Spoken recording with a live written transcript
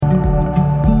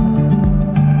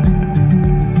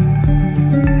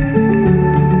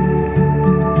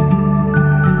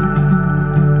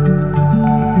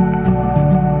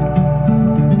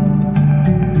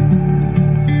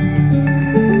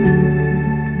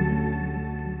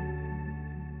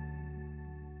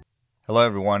Hello,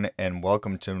 everyone, and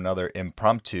welcome to another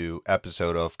impromptu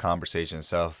episode of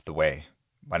Conversations of the Way.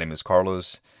 My name is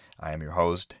Carlos. I am your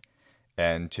host,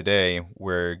 and today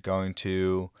we're going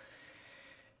to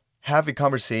have a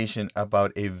conversation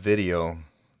about a video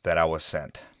that I was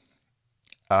sent.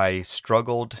 I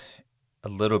struggled a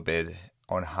little bit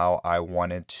on how I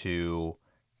wanted to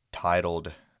title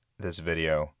this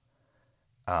video,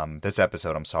 this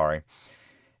episode,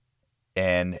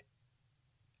 and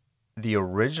the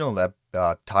original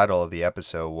title of the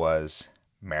episode was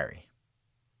Mary,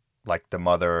 like the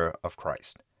mother of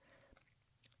Christ.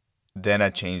 Then I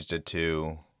changed it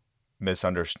to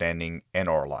Misunderstanding and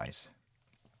or Lies.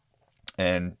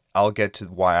 And I'll get to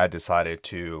why I decided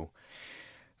to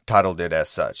title it as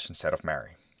such instead of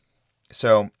Mary.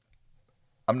 So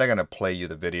I'm not going to play you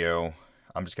the video.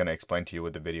 I'm just going to explain to you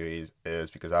what the video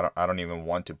is because I don't even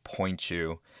want to point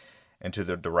you into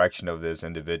the direction of this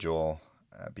individual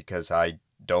because I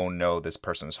don't know this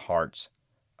person's heart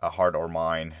or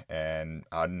mind, and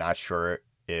I'm not sure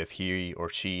if he or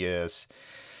she is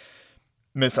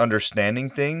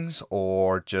misunderstanding things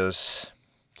or just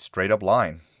straight up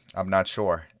lying. I'm not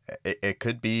sure. It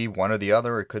could be one or the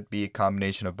other. It could be a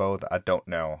combination of both. I don't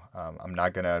know. I'm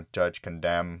not gonna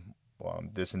condemn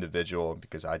this individual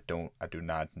because I do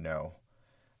not know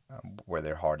where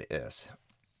their heart is.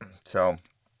 So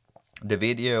the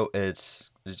video is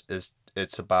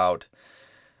it's about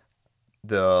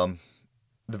the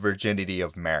virginity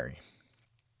of Mary,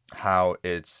 how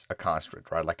it's a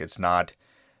construct, right? Like it's not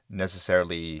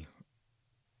necessarily,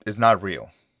 it's not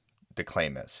real, the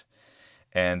claim is.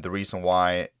 And the reason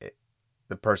why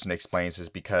the person explains is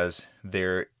because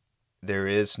there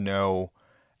is no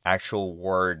actual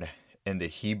word in the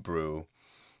Hebrew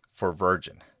for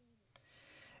virgin.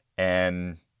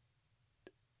 And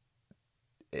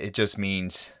it just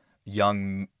means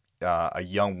a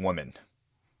young woman,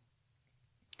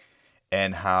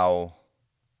 and how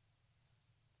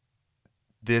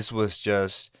this was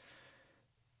just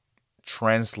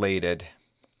translated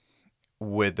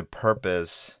with the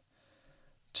purpose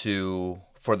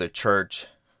for the church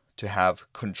to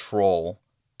have control,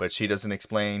 but she doesn't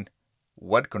explain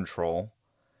what control.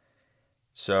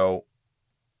 So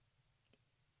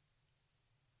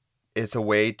it's a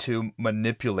way to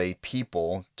manipulate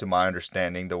people, to my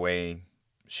understanding, the way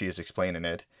she is explaining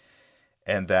it,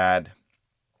 and that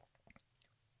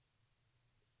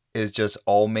is just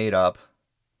all made up.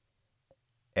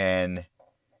 And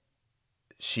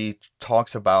she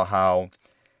talks about how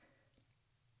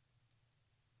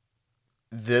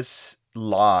this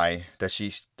lie that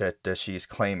she's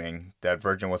claiming, that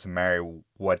virgin wasn't Mary,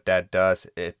 what that does,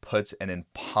 it puts an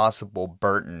impossible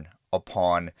burden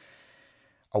upon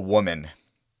a woman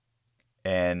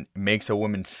and makes a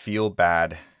woman feel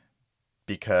bad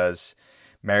because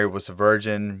Mary was a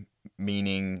virgin,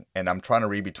 meaning, and I'm trying to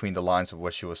read between the lines of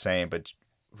what she was saying, but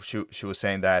she was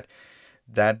saying that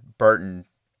burden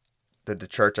that the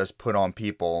church has put on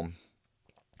people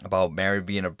about Mary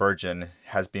being a virgin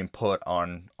has been put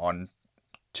on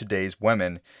today's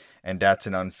women, and that's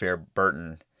an unfair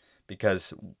burden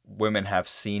because women have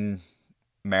seen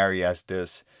Mary as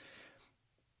this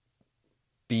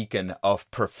beacon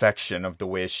of perfection of the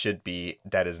way it should be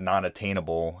that is not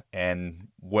attainable, and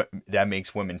what that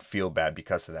makes women feel bad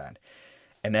because of that.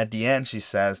 And at the end she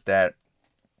says that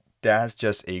that's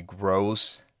just a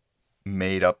gross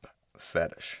made up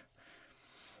fetish.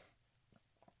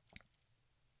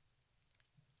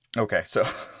 Okay, so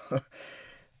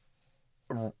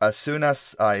as soon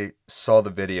as I saw the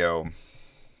video,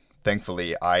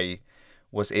 thankfully I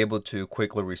was able to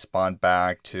quickly respond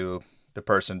back to the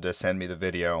person to send me the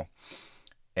video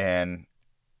and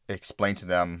explain to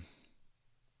them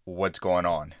what's going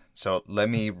on. So let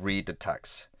me read the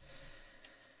text.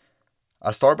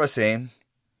 I start by saying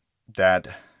that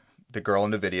the girl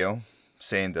in the video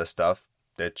saying this stuff,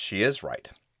 that she is right,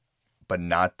 but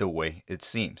not the way it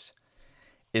seems.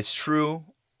 It's true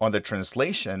on the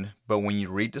translation, but when you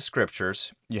read the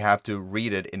scriptures, you have to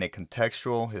read it in a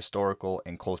contextual, historical,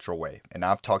 and cultural way. And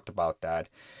I've talked about that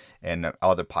in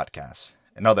other podcasts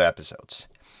and other episodes.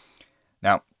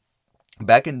 Now,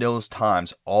 back in those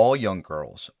times, all young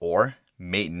girls or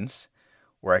maidens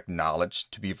were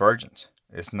acknowledged to be virgins.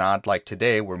 It's not like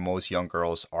today where most young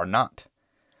girls are not.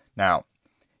 Now,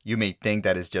 you may think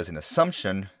that is just an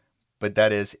assumption, but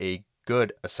that is a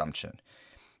good assumption.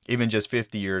 Even just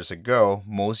 50 years ago,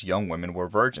 most young women were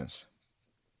virgins.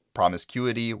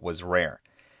 Promiscuity was rare.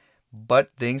 But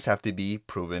things have to be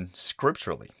proven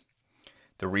scripturally.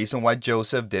 The reason why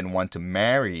Joseph didn't want to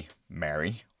marry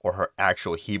Mary, or her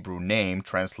actual Hebrew name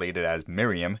translated as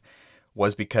Miriam,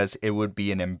 was because it would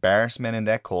be an embarrassment in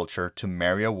that culture to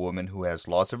marry a woman who has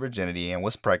lost her virginity and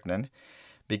was pregnant,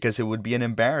 because it would be an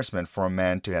embarrassment for a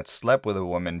man to have slept with a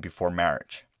woman before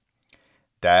marriage.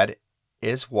 That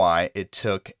is why it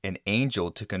took an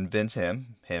angel to convince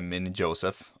him and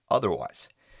Joseph, otherwise.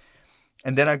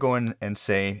 And then I go in and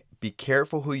say, be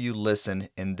careful who you listen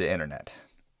in the internet.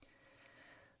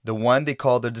 The one they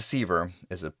call the deceiver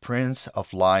is a prince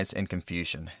of lies and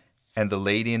confusion, and the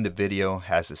lady in the video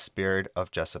has the spirit of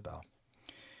Jezebel.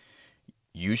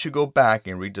 You should go back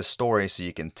and read the story so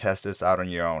you can test this out on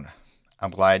your own.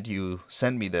 I'm glad you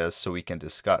sent me this so we can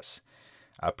discuss.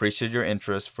 I appreciate your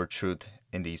interest for truth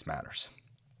in these matters.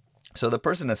 So the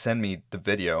person that sent me the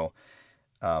video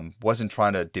wasn't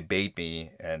trying to debate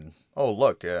me and, oh,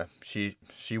 look, she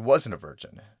wasn't a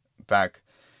virgin. In fact,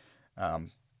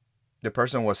 the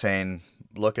person was saying,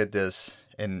 look at this,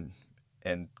 and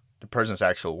the person's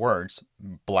actual words,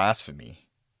 blasphemy,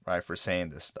 right, for saying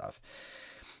this stuff.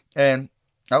 And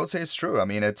I would say it's true. I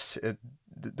mean, the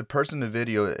person in the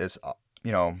video is,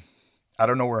 I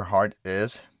don't know where her heart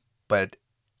is, but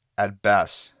at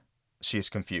best, she's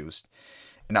confused.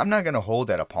 And I'm not going to hold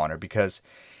that upon her, because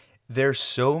there's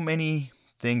so many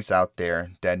things out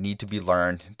there that need to be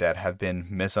learned, that have been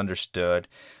misunderstood,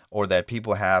 or that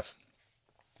people have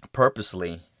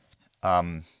purposely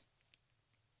are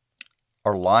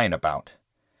lying about.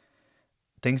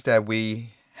 Things that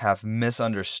we have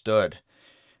misunderstood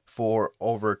for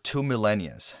over 2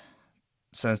 millennia.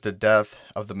 Since the death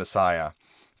of the Messiah,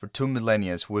 for 2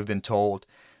 millennia, we've been told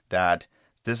that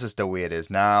this is the way it is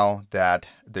now, that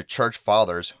the church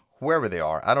fathers, whoever they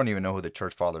are, I don't even know who the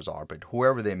church fathers are, but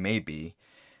whoever they may be,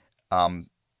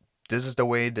 this is the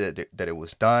way that it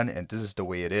was done, and this is the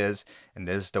way it is, and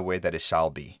this is the way that it shall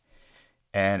be.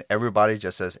 And everybody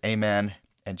just says amen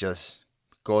and just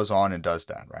goes on and does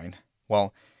that, right?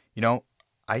 Well,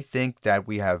 I think that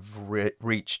we have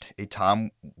reached a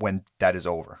time when that is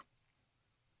over.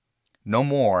 No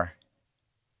more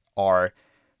are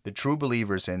the true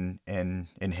believers in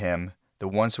him, the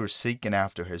ones who are seeking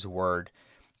after his word,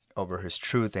 over his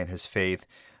truth and his faith.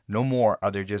 No more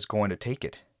are they just going to take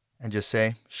it and just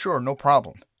say, sure, no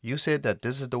problem. You said that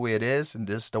this is the way it is, and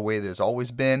this is the way it has always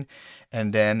been,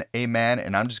 and then amen,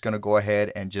 and I'm just going to go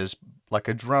ahead and just, like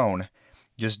a drone,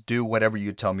 just do whatever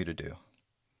you tell me to do.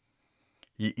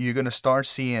 You're going to start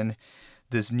seeing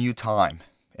this new time,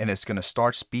 and it's going to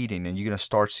start speeding, and you're going to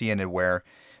start seeing it where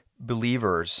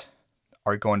believers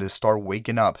are going to start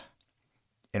waking up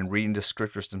and reading the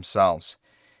scriptures themselves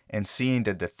and seeing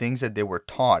that the things that they were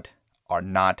taught are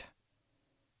not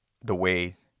the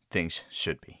way things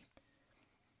should be.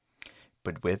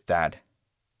 But with that,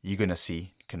 you're going to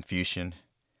see confusion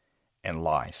and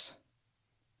lies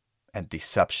and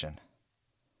deception.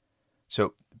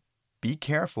 So be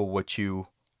careful what you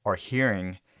are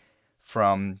hearing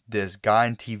from this guy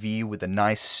on TV with a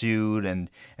nice suit and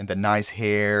the nice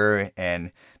hair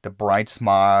and the bright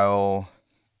smile.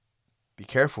 Be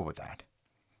careful with that.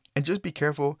 And just be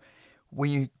careful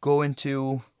when you go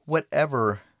into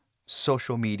whatever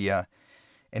social media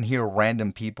and hear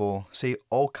random people say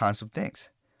all kinds of things.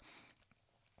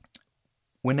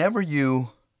 Whenever you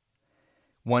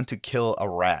want to kill a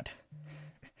rat,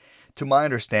 to my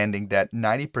understanding, that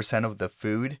 90% of the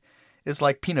food is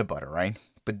like peanut butter, right?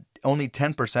 But only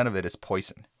 10% of it is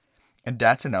poison. And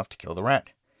that's enough to kill the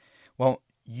rat. Well,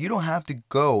 you don't have to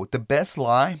go. The best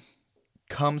lie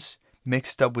comes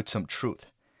mixed up with some truth.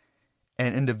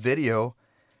 And in the video,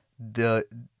 this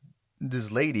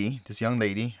young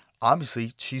lady,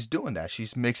 obviously she's doing that.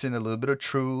 She's mixing a little bit of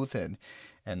truth and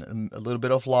a little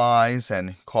bit of lies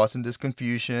and causing this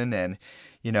confusion. And,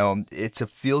 it's a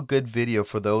feel-good video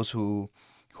for those who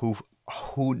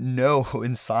know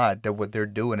inside that what they're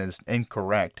doing is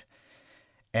incorrect.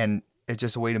 And it's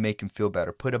just a way to make him feel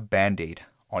better. Put a Band-Aid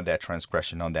on that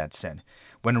transgression, on that sin.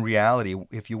 When in reality,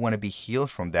 if you want to be healed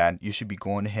from that, you should be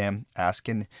going to him,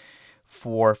 asking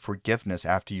for forgiveness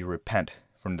after you repent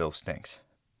from those things.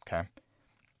 Okay?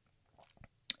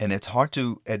 And it's hard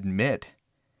to admit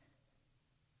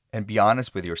and be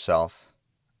honest with yourself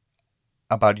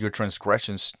about your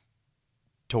transgressions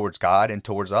towards God and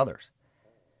towards others.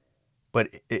 But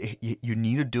you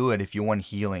need to do it if you want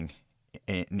healing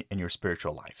in your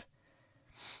spiritual life.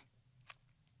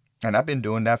 And I've been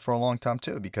doing that for a long time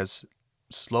too, because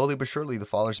slowly but surely the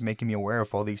Father's making me aware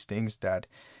of all these things that,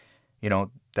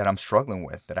 that I'm struggling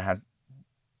with, that I had,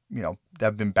 that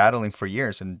I've been battling for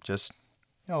years, and just,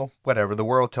 whatever. The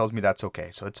world tells me that's okay,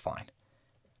 so it's fine.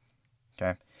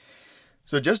 Okay?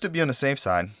 So just to be on the safe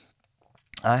side,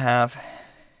 I have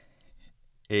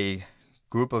a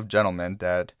group of gentlemen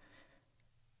that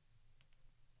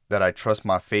that I trust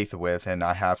my faith with, and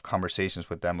I have conversations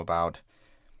with them about,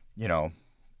 the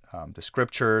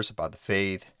scriptures, about the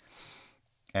faith.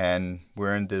 And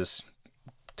we're in this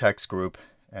text group,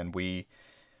 and we,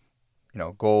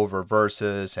 go over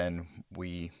verses, and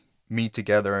we meet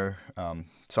together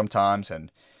sometimes,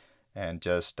 and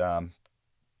just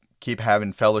keep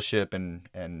having fellowship,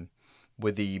 and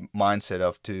with the mindset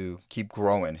of to keep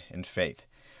growing in faith.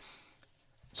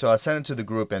 So I sent it to the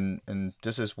group, and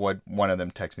this is what one of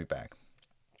them texted me back.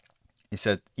 He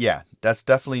said, yeah, that's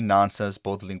definitely nonsense,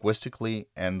 both linguistically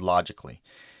and logically.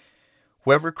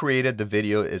 Whoever created the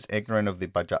video is ignorant of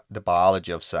the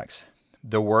biology of sex.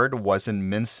 The word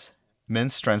wasn't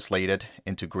translated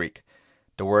into Greek.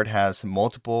 The word has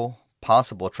multiple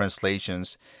possible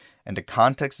translations, and the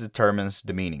context determines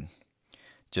the meaning.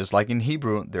 Just like in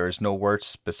Hebrew, there is no word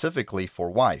specifically for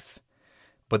wife,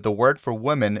 but the word for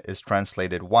women is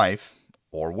translated wife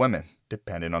or women,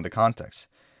 depending on the context.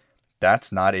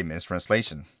 That's not a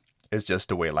mistranslation. It's just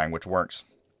the way language works.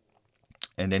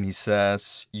 And then he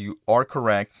says, you are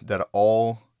correct that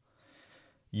all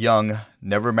young,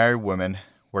 never married women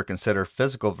were considered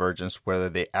physical virgins, whether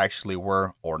they actually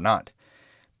were or not.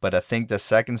 But I think the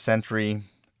 2nd century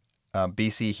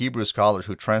BC Hebrew scholars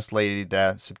who translated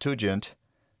that Septuagint,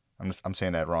 I'm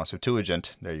saying that wrong,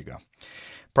 Septuagint, there you go,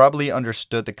 probably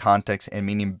understood the context and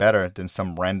meaning better than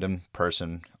some random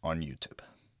person on YouTube.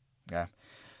 Yeah.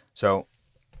 So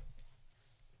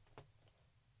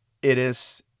it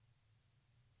is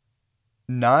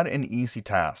not an easy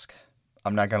task,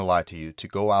 I'm not going to lie to you, to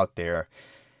go out there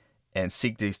and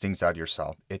seek these things out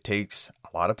yourself. It takes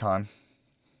a lot of time,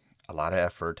 a lot of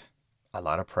effort, a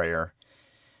lot of prayer,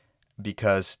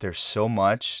 because there's so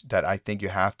much that I think you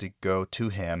have to go to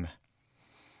Him,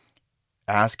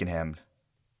 asking Him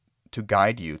to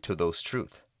guide you to those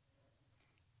truths.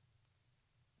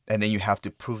 And then you have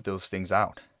to prove those things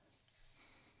out.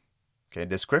 Okay,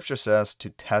 the scripture says to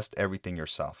test everything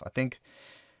yourself. I think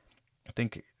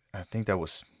that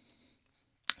was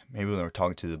maybe when we were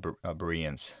talking to the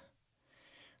Bereans,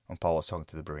 when Paul was talking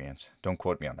to the Bereans. Don't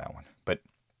quote me on that one. But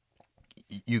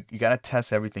you got to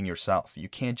test everything yourself. You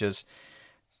can't just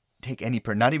take any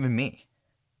not even me.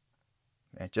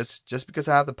 Just because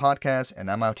I have the podcast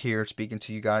and I'm out here speaking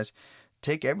to you guys,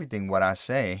 take everything what I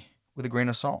say with a grain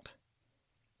of salt.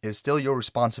 It's still your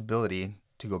responsibility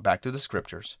to go back to the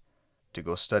scriptures, to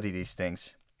go study these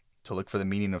things, to look for the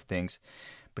meaning of things.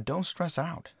 But don't stress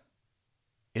out.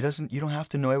 You don't have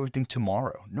to know everything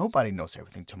tomorrow. Nobody knows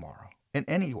everything tomorrow in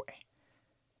any way.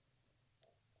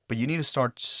 But you need to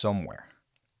start somewhere.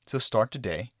 So start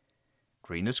today,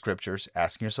 reading the scriptures,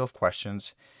 asking yourself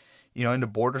questions. In the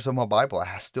borders of my Bible,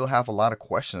 I still have a lot of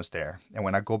questions there. And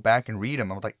when I go back and read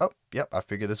them, I'm like, oh, yep, I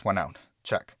figured this one out.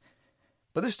 Check.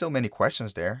 But there's still many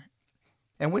questions there.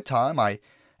 And with time, I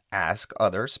ask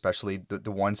others, especially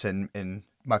the ones in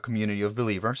my community of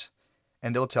believers,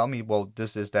 and they'll tell me, well,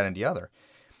 this, that, and the other.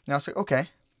 And I was like, okay.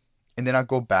 And then I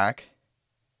go back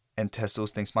and test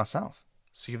those things myself,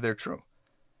 see if they're true.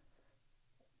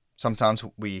 Sometimes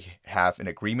we have an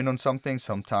agreement on something.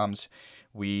 Sometimes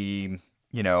we,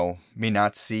 may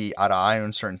not see eye to eye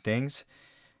on certain things.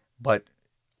 But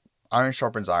iron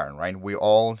sharpens iron, right? We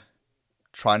all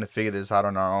trying to figure this out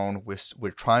on our own.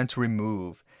 We're trying to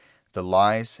remove the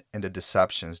lies and the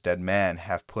deceptions that men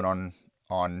have put on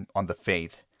the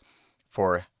faith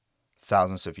for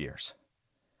thousands of years.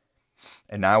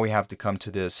 And now we have to come to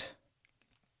this,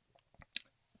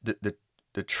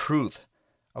 the truth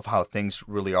of how things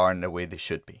really are and the way they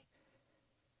should be.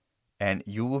 And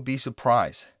you will be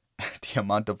surprised at the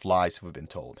amount of lies we've been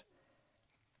told.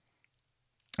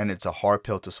 And it's a hard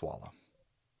pill to swallow.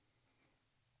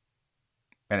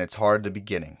 And it's hard at the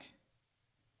beginning.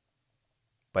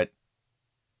 But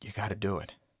you got to do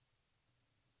it.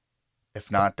 If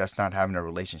not, that's not having a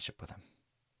relationship with Him.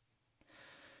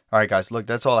 All right, guys, look,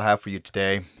 that's all I have for you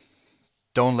today.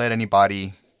 Don't let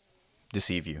anybody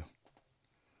deceive you.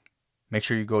 Make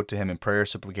sure you go to Him in prayer,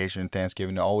 supplication, and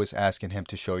thanksgiving, always asking Him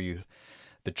to show you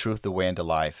the truth, the way, and the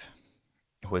life,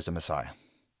 who is the Messiah.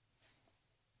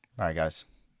 All right, guys.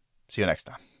 See you next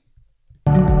time.